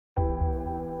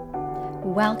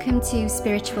Welcome to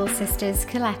Spiritual Sisters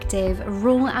Collective,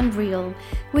 Raw and Real,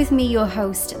 with me, your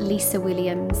host, Lisa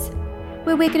Williams,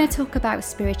 where we're going to talk about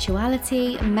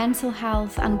spirituality, mental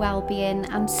health and well-being,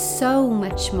 and so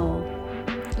much more.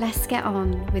 Let's get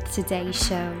on with today's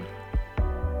show.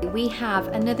 We have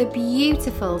another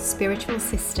beautiful spiritual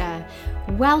sister.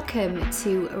 Welcome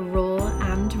to Raw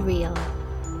and Real.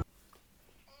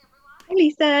 Hi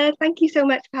Lisa, thank you so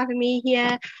much for having me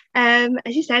here. As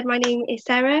you said, my name is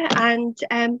Sarah, and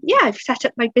I've set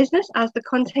up my business as the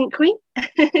content queen.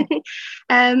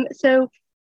 So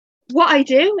what I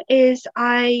do is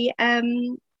I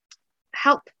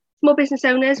help small business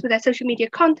owners with their social media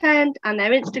content and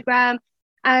their Instagram,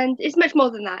 and it's much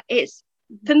more than that.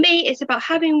 For me, it's about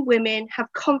having women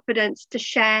have confidence to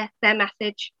share their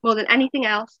message more than anything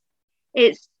else.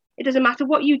 It doesn't matter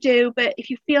what you do, but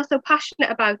if you feel so passionate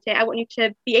about it, I want you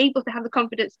to be able to have the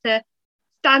confidence to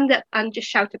stand up and just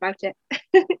shout about it.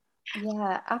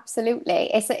 Yeah,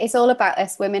 absolutely. It's all about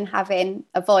us women having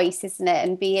a voice, isn't it?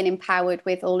 And being empowered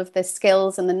with all of the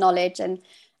skills and the knowledge and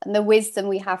the wisdom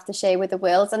we have to share with the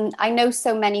world. And I know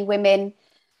so many women,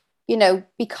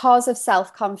 because of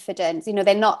self-confidence,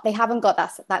 they haven't got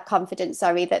that confidence,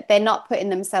 that they're not putting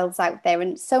themselves out there.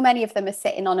 And so many of them are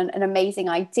sitting on an amazing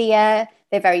idea.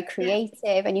 They're very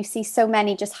creative, and you see so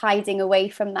many just hiding away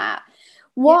from that.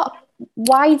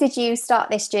 Why did you start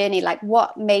this journey? Like,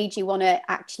 what made you want to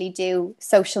actually do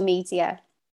social media?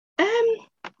 It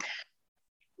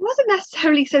wasn't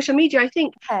necessarily social media, I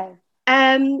think.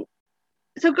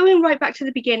 So going right back to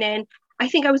the beginning, I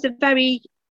think I was a very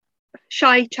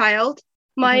shy child.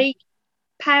 My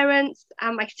parents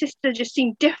and my sister just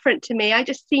seemed different to me. I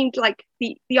just seemed like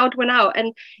the odd one out,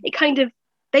 and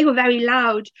they were very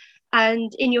loud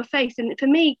and in your face, and for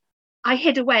me, I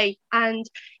hid away. And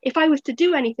if I was to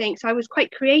do anything, so I was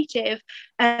quite creative,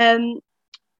 I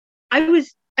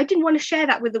didn't want to share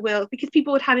that with the world because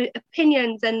people would have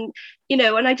opinions, and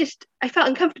and I felt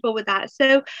uncomfortable with that.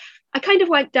 So I kind of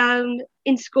went down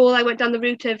the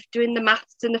route of doing the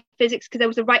maths and the physics because there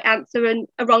was a right answer and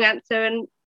a wrong answer, and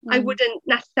I wouldn't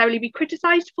necessarily be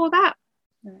criticized for that.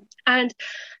 And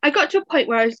I got to a point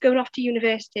where I was going off to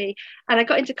university, and I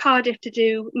got into Cardiff to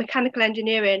do mechanical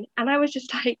engineering, and I was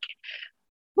just like,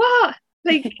 what?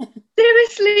 Like,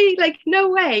 seriously? Like, no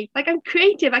way. Like, I'm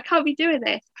creative. I can't be doing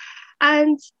this.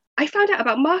 And I found out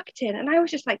about marketing, and I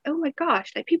was just like, oh my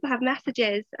gosh, like, people have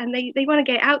messages and they want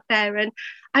to get out there, and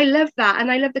I love that,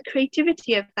 and I love the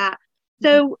creativity of that.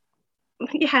 So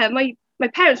yeah, my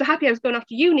parents were happy I was going off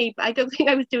to uni, but I don't think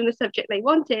I was doing the subject they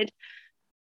wanted.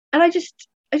 And I just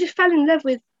fell in love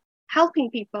with helping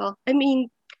people. I mean,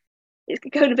 it's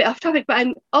going a bit off topic, but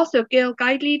I'm also a girl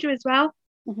guide leader as well.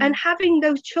 And having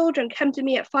those children come to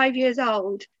me at 5 years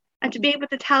old and to be able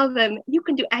to tell them, you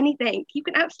can do anything, you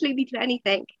can absolutely do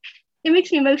anything, it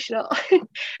makes me emotional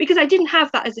because I didn't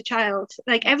have that as a child.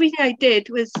 Like, everything I did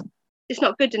was just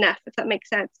not good enough, if that makes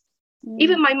sense.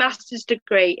 Even my master's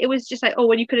degree, it was just like, oh,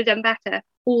 well, you could have done better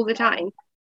all the time.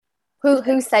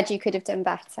 Who said you could have done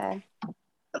better?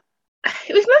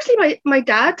 It was mostly my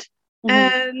dad.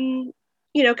 Come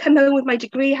home with my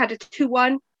degree, had a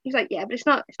 2-1. He's like, yeah, but it's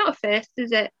not a first,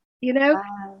 is it?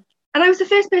 Wow. And I was the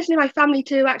first person in my family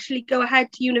to actually go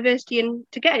ahead to university and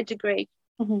to get a degree.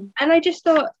 And I just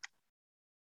thought,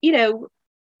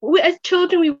 as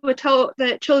children, we were taught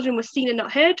that children were seen and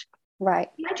not heard.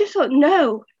 Right. And I just thought,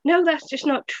 no, that's just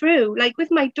not true. Like, with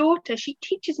my daughter, she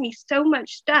teaches me so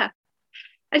much stuff,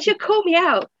 and she'll call me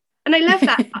out, and I love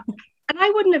that. And I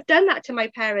wouldn't have done that to my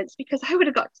parents because I would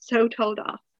have got so told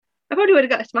off. I probably would have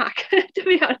got a smack, to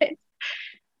be honest.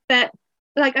 But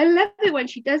like, I love it when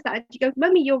she does that. And she goes,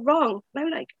 Mummy, you're wrong. And I'm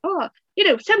like, oh,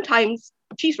 sometimes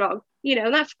she's wrong,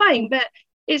 and that's fine. But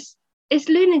it's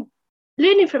learning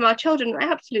from our children.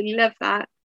 I absolutely love that.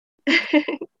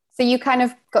 So you kind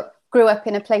of grew up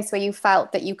in a place where you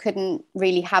felt that you couldn't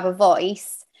really have a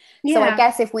voice. Yeah. So I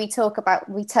guess if we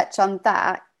touch on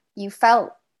that, you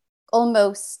felt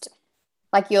almost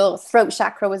like your throat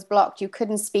chakra was blocked. You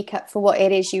couldn't speak up for what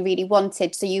it is you really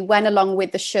wanted. So you went along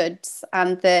with the shoulds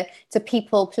and to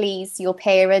people please your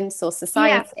parents or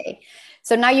society. Yeah.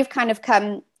 So now you've kind of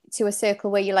come to a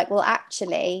circle where you're like, well,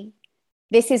 actually,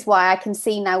 this is why I can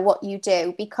see now what you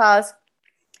do, because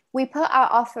we put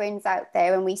our offerings out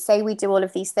there and we say we do all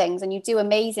of these things and you do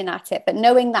amazing at it. But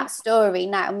knowing that story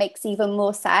now makes even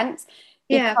more sense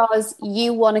because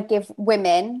you want to give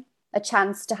women a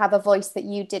chance to have a voice that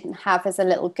you didn't have as a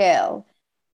little girl.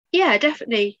 Yeah,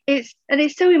 definitely. It's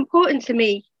so important to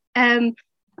me. I've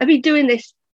been doing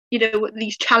this,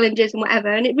 these challenges and whatever,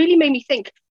 and it really made me think,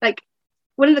 like,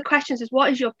 one of the questions is,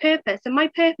 what is your purpose? And my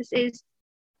purpose is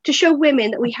to show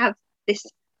women that we have this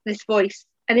this voice.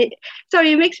 And it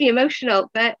makes me emotional,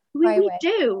 but we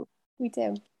do. We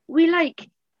do. We're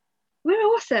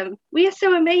awesome. We are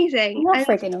so amazing. We're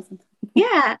freaking awesome.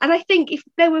 Yeah. And I think if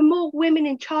there were more women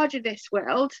in charge of this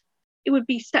world, it would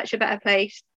be such a better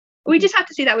place. We just have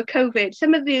to see that with COVID.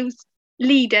 Some of those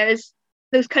leaders,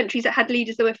 those countries that had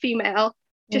leaders that were female,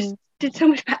 just did so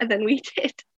much better than we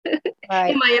did.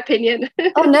 Right. In my opinion.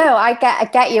 Oh no, I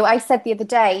get you. I said the other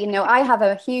day, you know, I have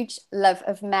a huge love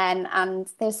of men, and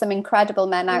there's some incredible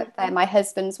men out there. My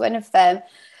husband's one of them.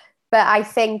 But I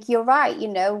think you're right, you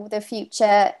know, the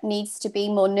future needs to be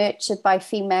more nurtured by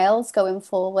females going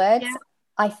forward. Yeah.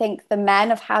 I think the men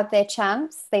have had their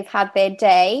chance, they've had their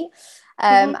day.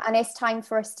 And it's time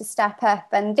for us to step up.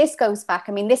 And this goes back,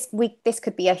 I mean, this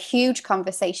could be a huge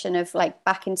conversation of like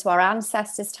back into our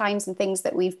ancestors' times and things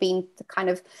that we've been kind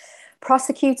of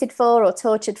prosecuted for or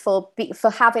tortured for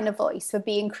having a voice, for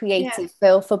being creative,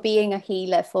 for being a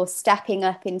healer, for stepping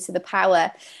up into the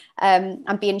power,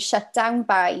 and being shut down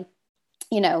by,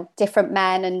 you know, different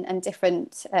men and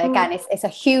different, again, it's a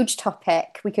huge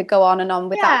topic. We could go on and on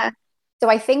with that. So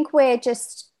I think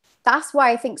that's why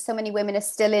I think so many women are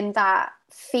still in that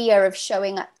fear of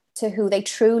showing up to who they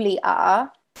truly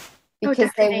are, because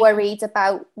they're worried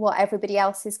about what everybody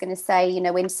else is going to say, you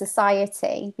know, in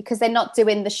society, because they're not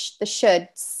doing the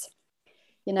shoulds,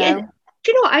 you know. Yeah.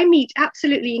 Do you know what? I meet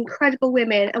absolutely incredible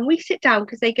women, and we sit down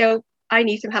because they go, I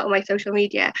need some help on my social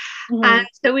media. And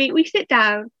so we sit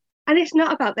down, and it's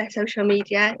not about their social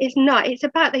media. It's not. It's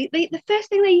about, the first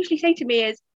thing they usually say to me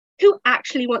is, who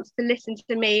actually wants to listen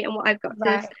to me and what I've got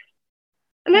to say?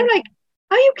 And I'm like,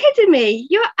 are you kidding me?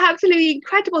 You're absolutely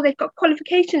incredible. They've got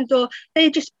qualifications, or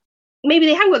maybe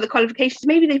they haven't got the qualifications.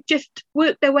 Maybe they've just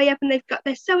worked their way up and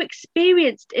they're so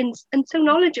experienced and so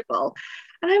knowledgeable.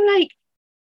 And I'm like,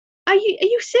 are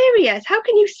you serious? How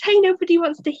can you say nobody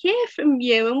wants to hear from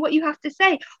you and what you have to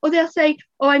say? Or they'll say,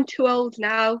 oh, I'm too old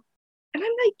now. And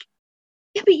I'm like,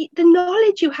 yeah, but the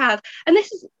knowledge you have. And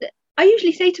I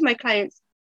usually say to my clients,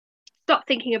 stop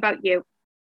thinking about you.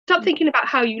 Stop thinking about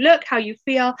how you look, how you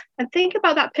feel, and think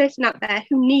about that person out there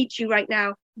who needs you right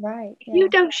now. Right. If you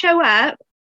don't show up,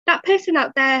 that person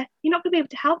out there, you're not going to be able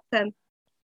to help them.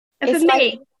 And it's for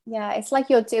me, it's like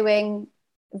you're doing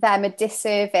them a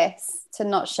disservice to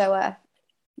not show up.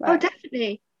 Right? Oh,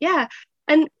 definitely. Yeah.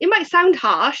 And it might sound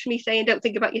harsh, me saying don't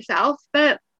think about yourself,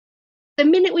 but the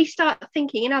minute we start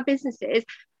thinking in our businesses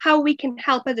how we can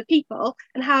help other people,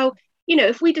 and how, you know,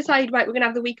 if we decide, right, we're going to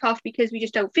have the week off because we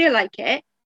just don't feel like it,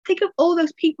 think of all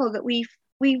those people that we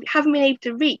haven't been able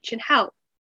to reach and help.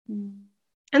 And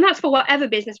that's for whatever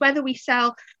business, whether we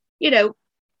sell, you know,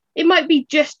 it might be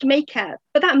just makeup,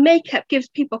 but that makeup gives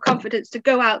people confidence to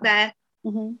go out there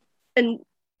and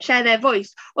share their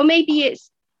voice. Or maybe it's,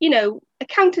 you know,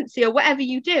 accountancy or whatever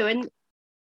you do. And,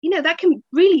 you know, that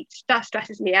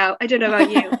stresses me out. I don't know about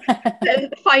you.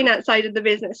 The finance side of the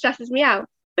business stresses me out.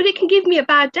 But it can give me a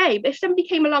bad day. But if somebody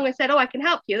came along and said, oh, I can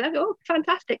help you, I'd go, oh,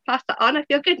 fantastic, pass that on. I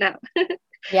feel good now.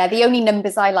 Yeah, the only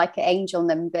numbers I like are angel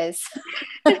numbers.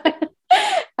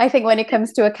 I think when it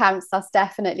comes to accounts, that's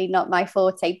definitely not my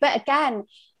forte. But again,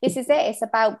 this is it. It's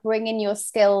about bringing your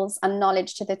skills and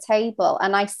knowledge to the table.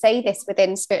 And I say this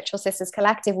within Spiritual Sisters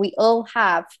Collective, we all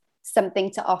have something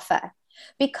to offer,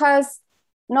 because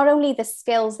not only the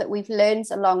skills that we've learned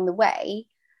along the way,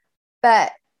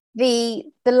 but the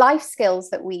life skills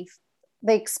that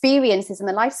the experiences and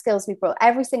the life skills we brought,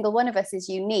 every single one of us is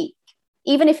unique.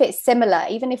 Even if it's similar,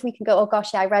 even if we can go, oh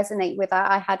gosh, I resonate with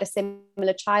that, I had a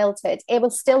similar childhood, it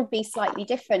will still be slightly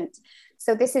different.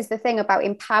 So this is the thing about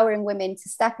empowering women to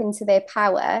step into their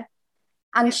power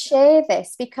and share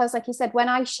this, because like you said, when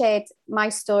I shared my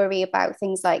story about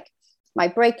things like my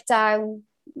breakdown,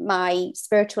 my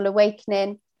spiritual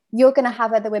awakening, you're going to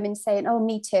have other women saying, oh,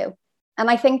 me too. And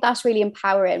I think that's really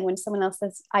empowering when someone else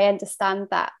says, I understand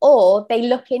that. Or they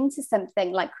look into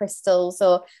something like crystals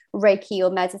or Reiki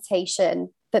or meditation,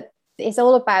 that is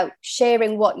all about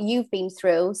sharing what you've been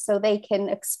through so they can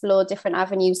explore different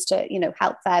avenues to, you know,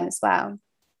 help them as well.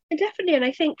 Definitely. And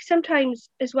I think sometimes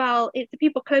as well, it's the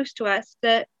people close to us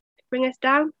that bring us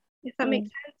down, if that makes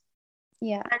sense.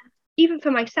 Yeah. And even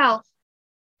for myself,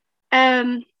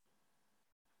 you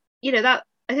know, that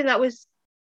I think that was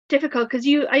difficult, because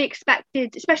I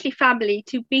expected, especially family,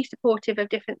 to be supportive of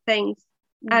different things,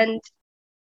 and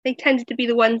they tended to be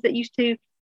the ones that used to,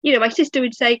 you know, my sister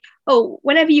would say, oh,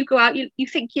 whenever you go out, you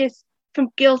think you're from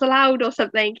Girls Aloud or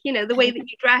something, you know, the way that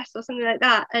you dress or something like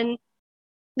that, and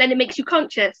then it makes you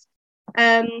conscious.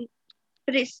 But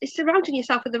it's surrounding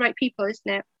yourself with the right people,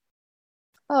 isn't it?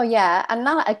 Oh yeah, and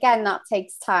that again, that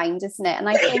takes time, doesn't it? And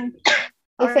I think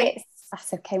if it's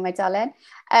That's okay, my darling.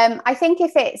 I think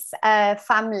if it's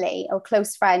family or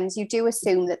close friends, you do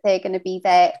assume that they're going to be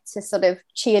there to sort of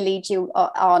cheerlead you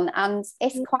on. And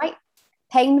it's quite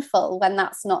painful when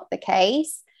that's not the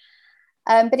case.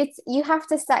 But you have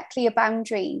to set clear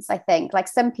boundaries, I think. Like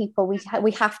some people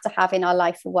we have to have in our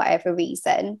life for whatever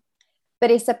reason. But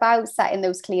it's about setting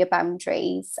those clear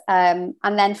boundaries, and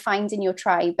then finding your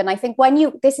tribe. And I think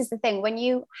this is the thing, when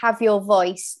you have your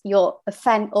voice, your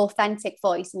authentic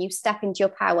voice, and you step into your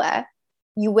power,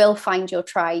 you will find your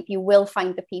tribe. You will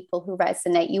find the people who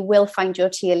resonate. You will find your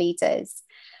cheerleaders.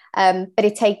 But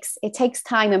it takes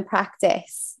time and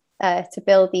practice to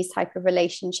build these type of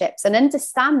relationships and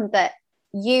understand that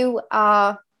you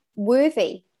are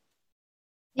worthy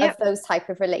of those type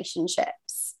of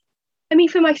relationships. I mean,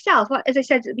 for myself, as I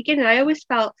said at the beginning, I always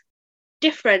felt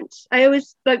different. I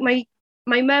always, like, my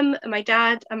mum and my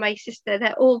dad and my sister,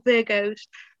 they're all Virgos.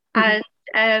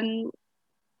 And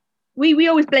we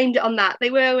always blamed it on that. They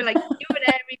were like, you're an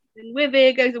Aries and we're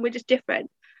Virgos and we're just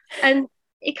different. And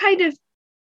it kind of,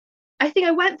 I think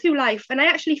I went through life and I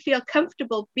actually feel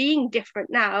comfortable being different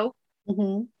now,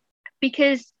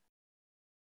 because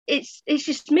it's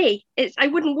just me. I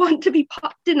wouldn't want to be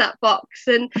popped in that box.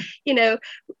 And, you know,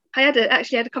 I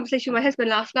actually had a conversation with my husband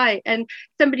last night, and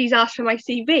somebody's asked for my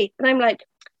CV, and I'm like,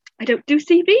 I don't do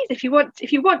CVs. If you want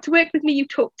to work with me, you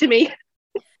talk to me.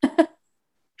 And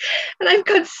I've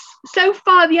gone so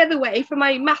far the other way from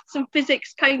my maths and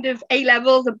physics kind of A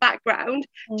levels and background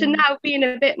to now being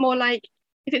a bit more like,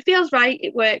 if it feels right,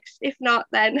 it works. If not,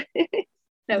 then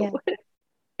no.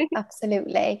 Yeah,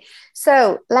 absolutely.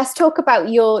 So let's talk about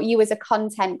you as a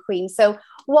content queen. So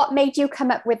what made you come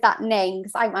up with that name?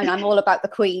 Because I'm all about the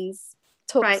queens.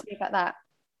 Talk to me about that.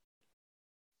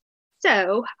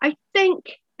 So I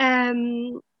think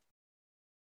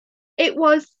it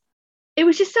was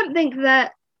just something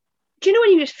that, do you know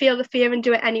when you just feel the fear and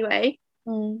do it anyway?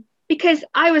 Because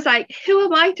I was like, who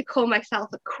am I to call myself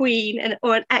a queen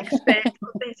or an expert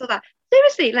or this or that?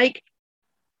 Seriously, like,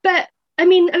 but I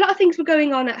mean, a lot of things were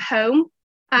going on at home.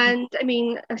 And I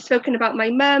mean, I've spoken about my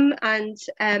mum, and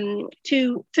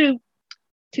through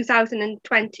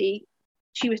 2020,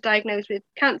 she was diagnosed with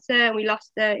cancer and we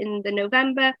lost her in the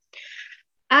November.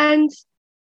 And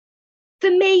for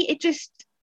me, I just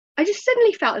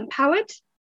suddenly felt empowered,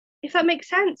 if that makes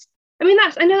sense. I mean,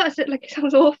 I know that's like, it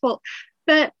sounds awful,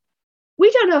 but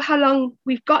we don't know how long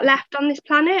we've got left on this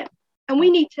planet, and we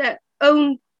need to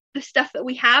own the stuff that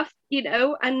we have, you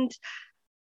know. And,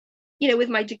 you know, with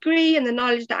my degree and the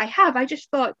knowledge that I have, I just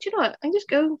thought, do you know what, I'm just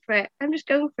going for it. And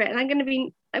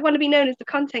I want to be known as the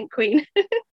content queen.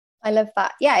 I love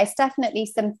that. Yeah, it's definitely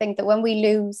something that when we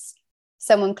lose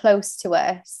someone close to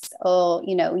us, or,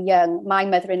 you know, young, my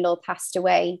mother-in-law passed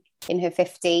away in her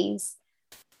 50s.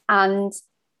 And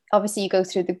obviously you go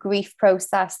through the grief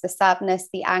process, the sadness,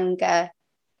 the anger,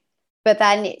 but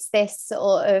then it's this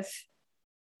sort of,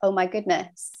 oh my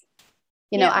goodness,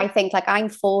 you know, I think, like, I'm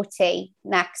 40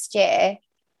 next year,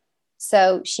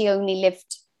 so she only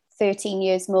lived 13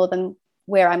 years more than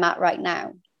where I'm at right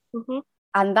now.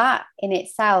 And that in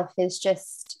itself is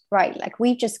just right. Like,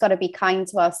 we've just got to be kind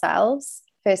to ourselves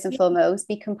first and foremost,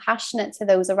 be compassionate to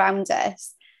those around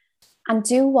us, and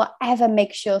do whatever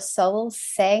makes your soul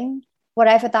sing,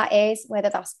 whatever that is, whether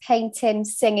that's painting,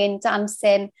 singing,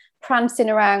 dancing, prancing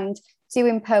around,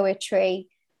 doing poetry,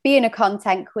 being a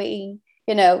content queen,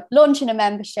 you know, launching a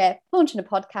membership, launching a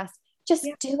podcast. Just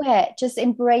do it. Just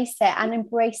embrace it and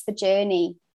embrace the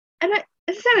journey. And as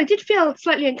I said, I did feel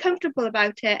slightly uncomfortable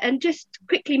about it. And just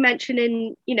quickly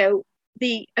mentioning, you know,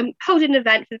 I'm holding an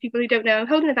event, for the people who don't know, I'm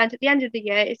holding an event at the end of the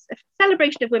year. It's a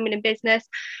celebration of women in business.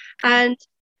 And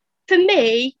for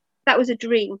me, that was a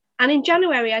dream. And in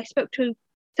January, I spoke to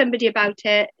somebody about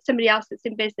it, somebody else that's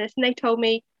in business, and they told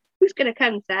me, who's going to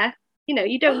come, Sarah? You know,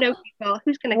 you don't know people.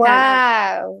 Who's going to come?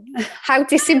 Wow. How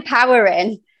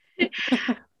disempowering. And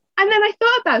then I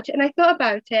thought about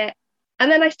it.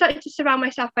 And then I started to surround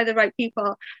myself by the right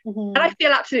people. And I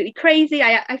feel absolutely crazy.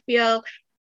 I feel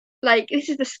like this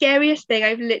is the scariest thing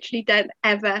I've literally done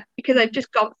ever, because I've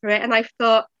just gone for it. And I've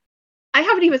thought, I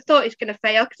haven't even thought it's going to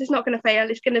fail, because it's not going to fail.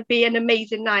 It's going to be an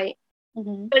amazing night.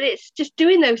 But it's just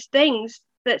doing those things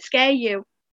that scare you.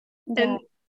 Yeah.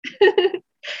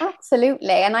 Absolutely.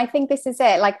 And I think this is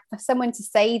it. Like, for someone to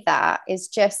say that is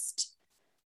just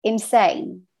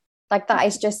insane. Like, that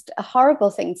is just a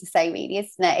horrible thing to say, really,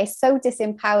 isn't it? It's so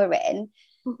disempowering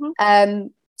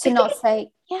to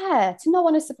not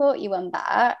want to support you on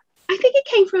that. I think it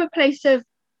came from a place of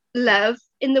love,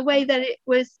 in the way that it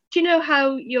was, do you know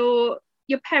how your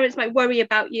parents might worry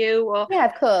about you? Or yeah,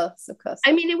 of course.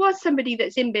 I mean, it was somebody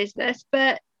that's in business,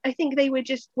 but I think they were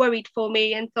just worried for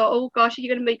me and thought, oh gosh, are you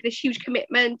going to make this huge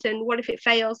commitment, and what if it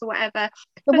fails or whatever?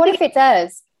 But what if it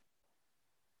does?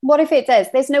 What if it does?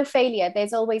 There's no failure.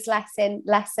 There's always lessons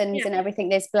and everything.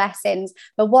 There's blessings.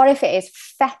 But what if it is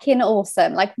fucking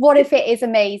awesome? Like, what if it is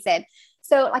amazing?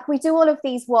 So like, we do all of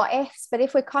these what ifs, but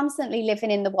if we're constantly living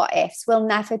in the what ifs, we'll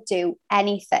never do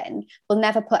anything. We'll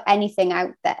never put anything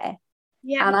out there.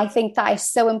 Yeah. And I think that is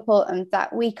so important,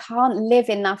 that we can't live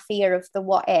in that fear of the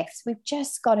what ifs. We've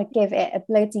just got to give it a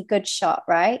bloody good shot,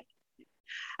 right?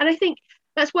 And I think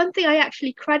that's one thing I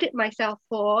actually credit myself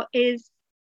for, is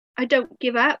I don't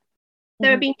give up.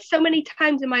 There have been so many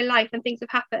times in my life when things have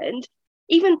happened,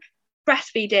 even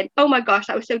breastfeeding. Oh my gosh,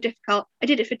 that was so difficult. I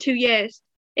did it for 2 years.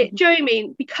 Do you know what I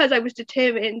mean? Because I was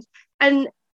determined. And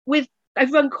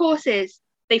I've run courses,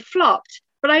 they flopped.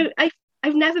 But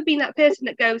I've never been that person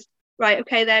that goes, right,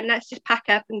 okay, then let's just pack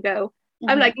up and go.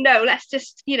 I'm like, no, let's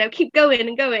just, keep going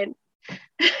and going.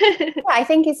 Yeah, I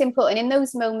think it's important in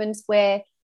those moments where,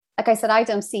 like I said, I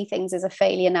don't see things as a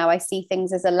failure now. I see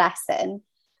things as a lesson.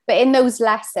 But in those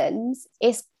lessons,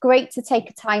 it's great to take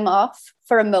a time off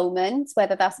for a moment,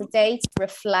 whether that's a day to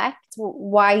reflect.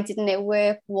 Why didn't it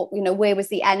work? Where was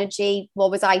the energy?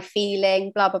 What was I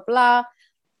feeling? Blah, blah, blah.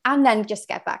 And then just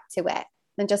get back to it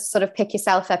and just sort of pick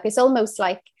yourself up. It's almost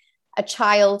like a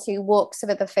child who walks for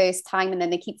the first time and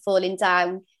then they keep falling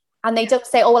down, and they don't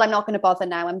say, oh, well, I'm not going to bother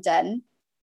now, I'm done.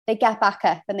 They get back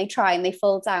up and they try and they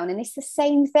fall down. And it's the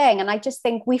same thing. And I just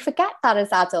think we forget that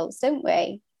as adults, don't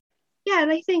we? Yeah,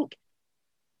 and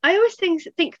I always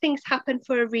think things happen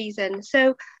for a reason.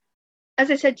 So, as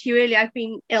I said to you earlier, I've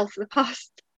been ill for the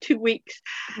past 2 weeks.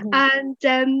 And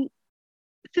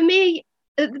for me,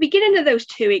 at the beginning of those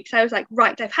 2 weeks, I was like,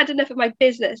 right, I've had enough of my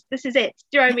business. This is it.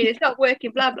 Do you know what I mean? It's not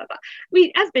working, blah, blah, blah.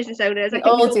 We, as business owners, we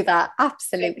all do that.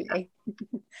 Absolutely.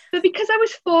 But because I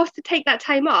was forced to take that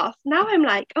time off, now I'm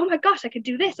like, oh my gosh, I could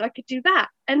do this or I could do that.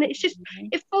 And it's just,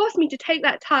 it forced me to take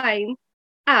that time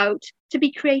out to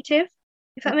be creative,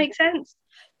 if that makes sense.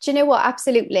 Do you know what?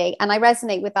 Absolutely. And I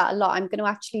resonate with that a lot. I'm going to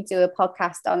actually do a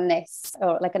podcast on this,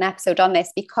 or like an episode on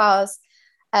this, because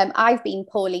I've been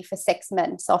poorly for 6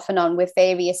 months off and on with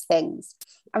various things.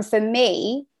 And for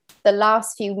me, the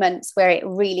last few months where it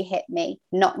really hit me,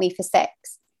 knocked me for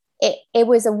six, it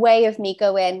was a way of me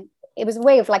going, it was a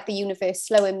way of like the universe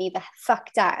slowing me the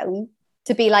fuck down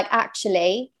to be like,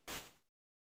 actually,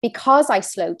 because I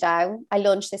slowed down, I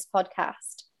launched this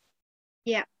podcast.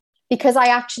 Yeah. Because I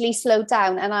actually slowed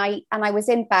down, and I was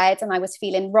in bed and I was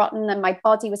feeling rotten, and my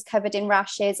body was covered in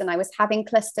rashes, and I was having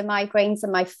cluster migraines,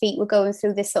 and my feet were going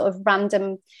through this sort of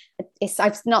random,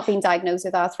 I've not been diagnosed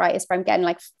with arthritis, but I'm getting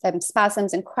like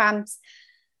spasms and cramps.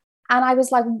 And I was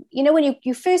like, when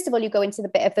you first of all, you go into the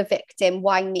bit of the victim,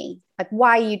 why me? Like,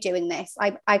 why are you doing this?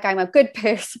 I'm a good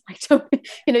person. I don't,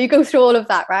 you go through all of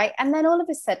that, right? And then all of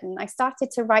a sudden I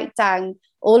started to write down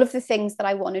all of the things that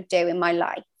I want to do in my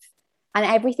life. And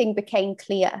everything became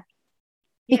clear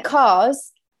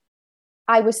because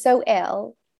I was so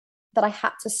ill that I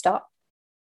had to stop.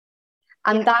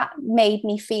 And that made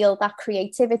me feel that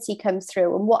creativity come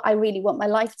through and what I really want my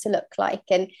life to look like.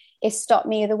 And it stopped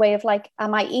me in the way of like,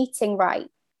 am I eating right?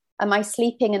 Am I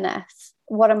sleeping enough?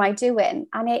 What am I doing?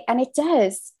 And it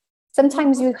does.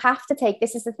 Sometimes you have to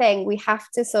this is the thing, we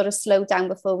have to sort of slow down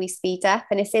before we speed up.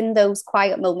 And it's in those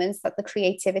quiet moments that the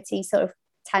creativity sort of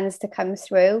tends to come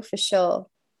through, for sure.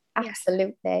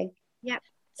 Absolutely. Yeah.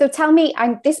 So tell me,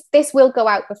 this will go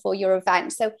out before your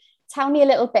event. So tell me a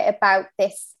little bit about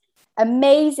this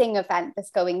amazing event that's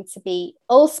going to be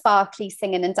all sparkly,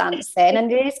 singing and dancing,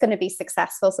 and it is going to be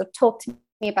successful. So talk to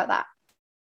me about that.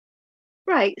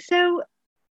 Right. So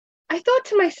I thought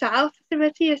to myself, similar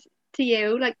to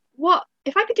you, like, what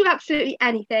if I could do absolutely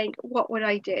anything, what would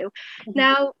I do?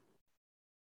 Now,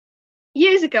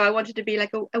 years ago, I wanted to be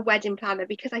like a wedding planner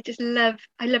because I love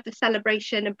the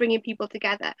celebration and bringing people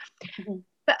together.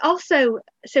 But also,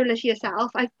 similar to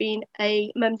yourself, I've been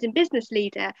a mums in business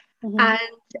leader, and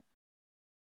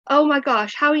oh my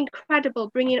gosh, how incredible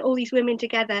bringing all these women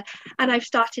together. And I've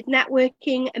started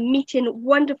networking and meeting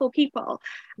wonderful people,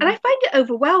 and I find it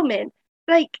overwhelming,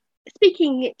 like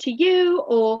speaking to you,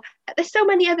 or there's so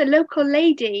many other local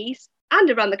ladies and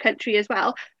around the country as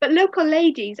well, but local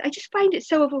ladies, I just find it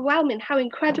so overwhelming how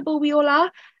incredible we all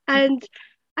are. And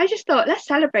I just thought, let's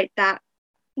celebrate that.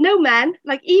 No men,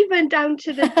 like even down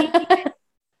to the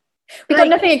we've got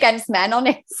nothing against men,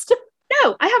 honest.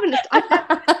 No, I haven't. I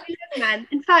love men.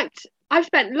 In fact, I've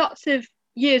spent lots of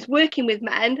years working with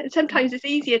men, and sometimes it's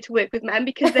easier to work with men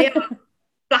because they are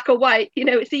black or white,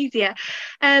 it's easier.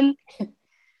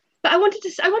 But I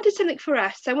wanted something for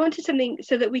us. I wanted something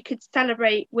so that we could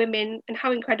celebrate women and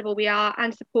how incredible we are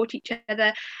and support each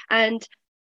other, and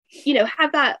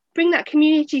bring that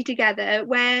community together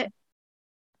where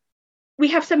we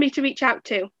have somebody to reach out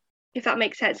to, if that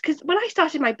makes sense. Because when I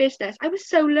started my business, I was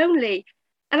so lonely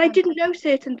and I didn't know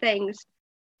certain things.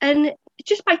 And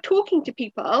just by talking to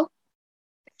people,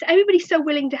 everybody's so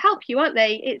willing to help you, aren't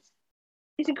they?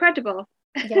 It's incredible.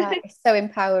 Yeah, it's so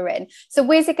empowering. So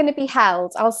where's it going to be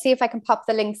held? I'll see if I can pop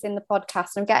the links in the podcast.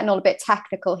 I'm getting all a bit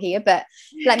technical here, but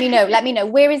let me know.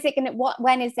 Where is it going to,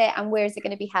 when is it, and where is it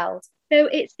going to be held? So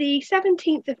it's the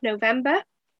 17th of November.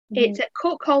 Mm-hmm. It's at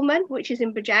Court Coleman, which is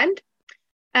in Bridgend.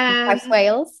 South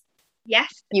Wales?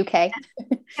 Yes. UK.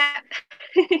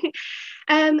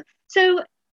 So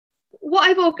what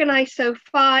I've organised so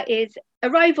far is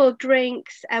arrival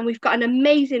drinks, and we've got an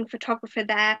amazing photographer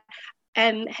there.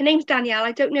 Her name's Danielle.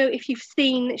 I don't know if you've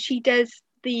seen, she does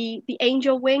the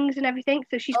angel wings and everything.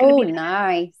 So she's going to be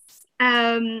nice.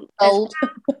 Old.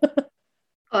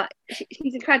 But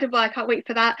she's incredible. I can't wait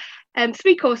for that.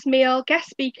 3-course meal, guest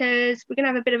speakers. We're going to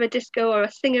have a bit of a disco or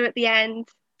a singer at the end.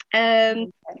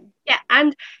 Yeah,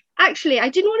 and actually, I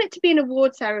didn't want it to be an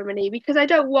award ceremony because I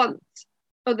don't want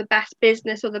the best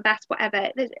business or the best whatever.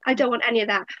 I don't want any of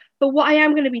that. But what I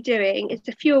am going to be doing is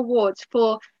a few awards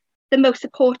for the most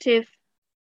supportive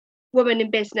woman in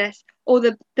business or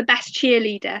the best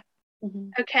cheerleader. Mm-hmm.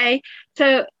 Okay,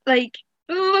 so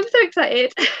I'm so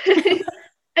excited.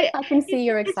 I can see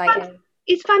you're excited.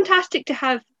 It's fantastic to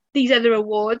have these other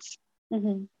awards,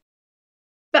 mm-hmm.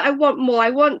 But I want more. I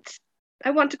want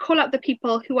to call out the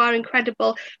people who are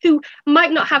incredible, who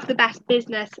might not have the best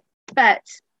business, but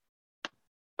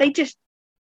they just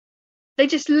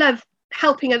love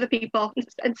helping other people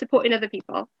and supporting other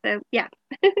people. So yeah.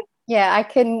 Yeah, I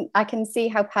can see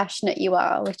how passionate you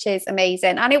are, which is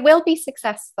amazing, and it will be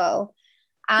successful.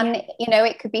 And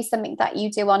it could be something that you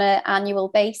do on an annual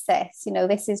basis.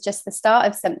 This is just the start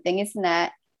of something, isn't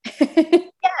it?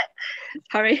 Yeah.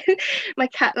 Sorry, my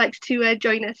cat likes to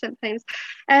join us sometimes.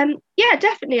 Yeah,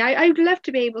 definitely. I would love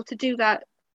to be able to do that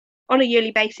on a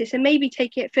yearly basis and maybe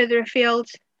take it further afield.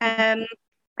 I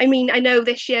mean, I know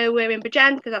this year we're in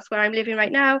Bridgend because that's where I'm living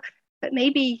right now, but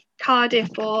maybe Cardiff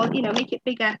or, make it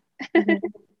bigger.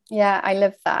 Yeah, I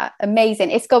love that.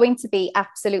 Amazing. It's going to be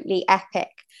absolutely epic.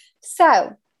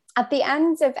 So at the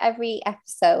end of every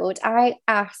episode, I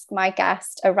ask my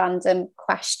guest a random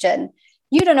question.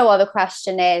 You don't know what the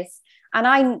question is, and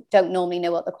I don't normally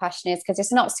know what the question is because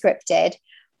it's not scripted.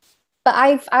 But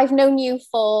I've known you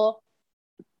for,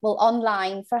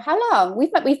 online for how long?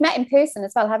 We've met in person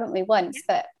as well, haven't we? Once,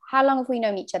 but how long have we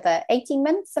known each other? 18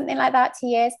 months, something like that, 2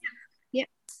 years. Yeah.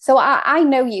 So I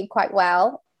know you quite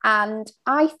well. And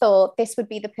I thought this would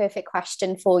be the perfect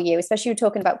question for you, especially you're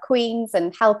talking about queens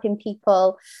and helping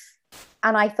people.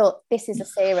 And I thought this is a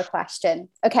Sarah question.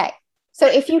 Okay. So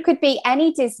if you could be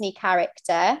any Disney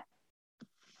character,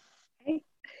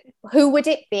 who would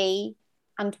it be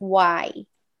and why?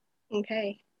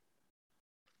 Okay.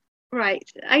 Right.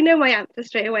 I know my answer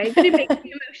straight away, but it makes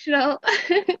me emotional.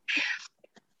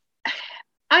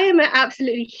 I am an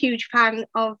absolutely huge fan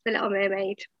of The Little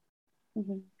Mermaid.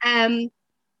 Mm-hmm. And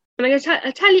I'm going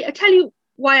to tell you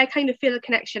why I kind of feel a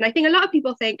connection. I think a lot of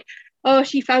people think, oh,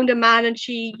 she found a man and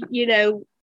she,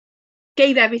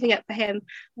 gave everything up for him.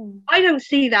 I don't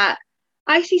see that.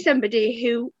 I see somebody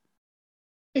who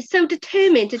is so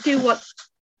determined to do what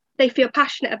they feel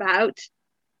passionate about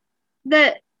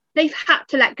that they've had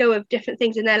to let go of different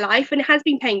things in their life, and it has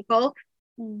been painful.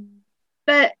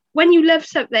 But when you love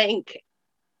something,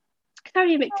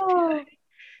 sorry,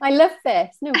 I love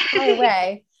this. No, far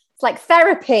away. It's like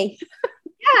therapy.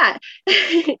 Yeah.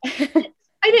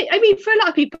 I mean, for a lot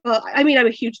of people, I'm a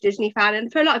huge Disney fan, and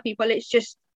for a lot of people, it's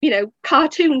just,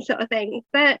 cartoon sort of thing.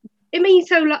 But it means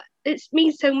so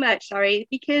much,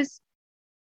 because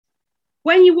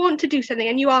when you want to do something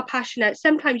and you are passionate,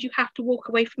 sometimes you have to walk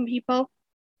away from people.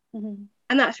 Mm-hmm.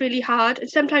 And that's really hard. And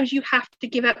sometimes you have to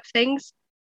give up things.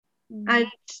 Mm-hmm.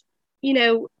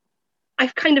 And,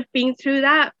 I've kind of been through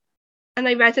that, and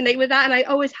I resonate with that. And I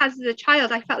always had, as a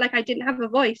child, I felt like I didn't have a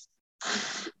voice.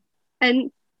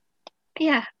 And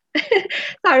yeah,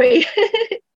 sorry.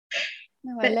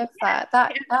 No, I love that.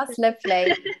 That's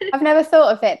lovely. I've never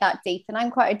thought of it that deep, and I'm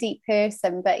quite a deep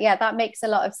person, but yeah, that makes a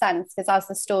lot of sense because as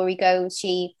the story goes,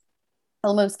 she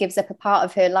almost gives up a part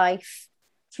of her life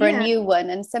for a new one.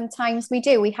 And sometimes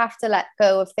we have to let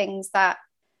go of things that,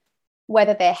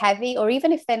 whether they're heavy or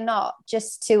even if they're not,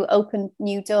 just to open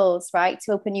new doors, right?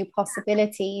 To open new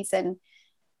possibilities. And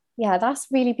yeah, that's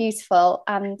really beautiful.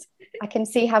 And I can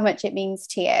see how much it means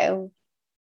to you.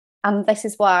 And this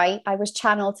is why I was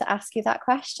channeled to ask you that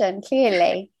question,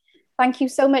 clearly. Thank you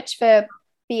so much for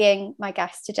being my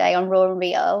guest today on Raw and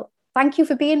Real. Thank you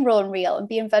for being raw and real and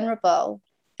being vulnerable.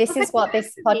 This is what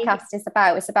this podcast is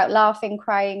about. It's about laughing,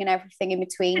 crying, and everything in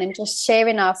between, and just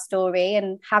sharing our story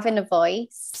and having a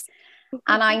voice.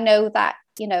 And I know that,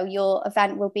 you know, your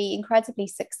event will be incredibly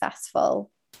successful.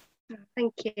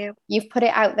 Thank you. You've put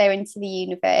it out there into the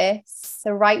universe.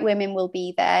 The right women will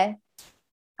be there,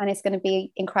 and it's going to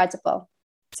be incredible.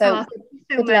 So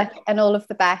good luck and all of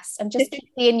the best. And just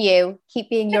keep being you. Keep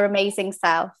being your amazing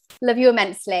self. Love you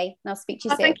immensely. And I'll speak to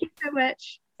you soon. Thank you so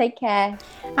much. Take care.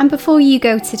 And before you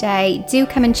go today, do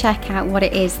come and check out what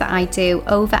it is that I do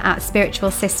over at Spiritual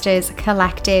Sisters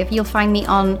Collective. You'll find me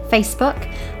on Facebook.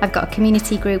 I've got a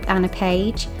community group and a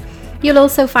page. You'll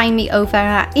also find me over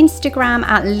at Instagram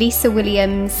at Lisa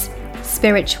Williams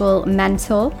Spiritual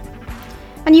Mentor.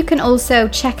 And you can also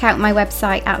check out my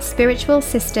website at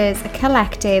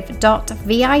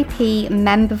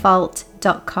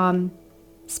spiritualsisterscollective.vipmembervault.com.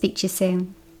 Speak to you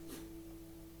soon.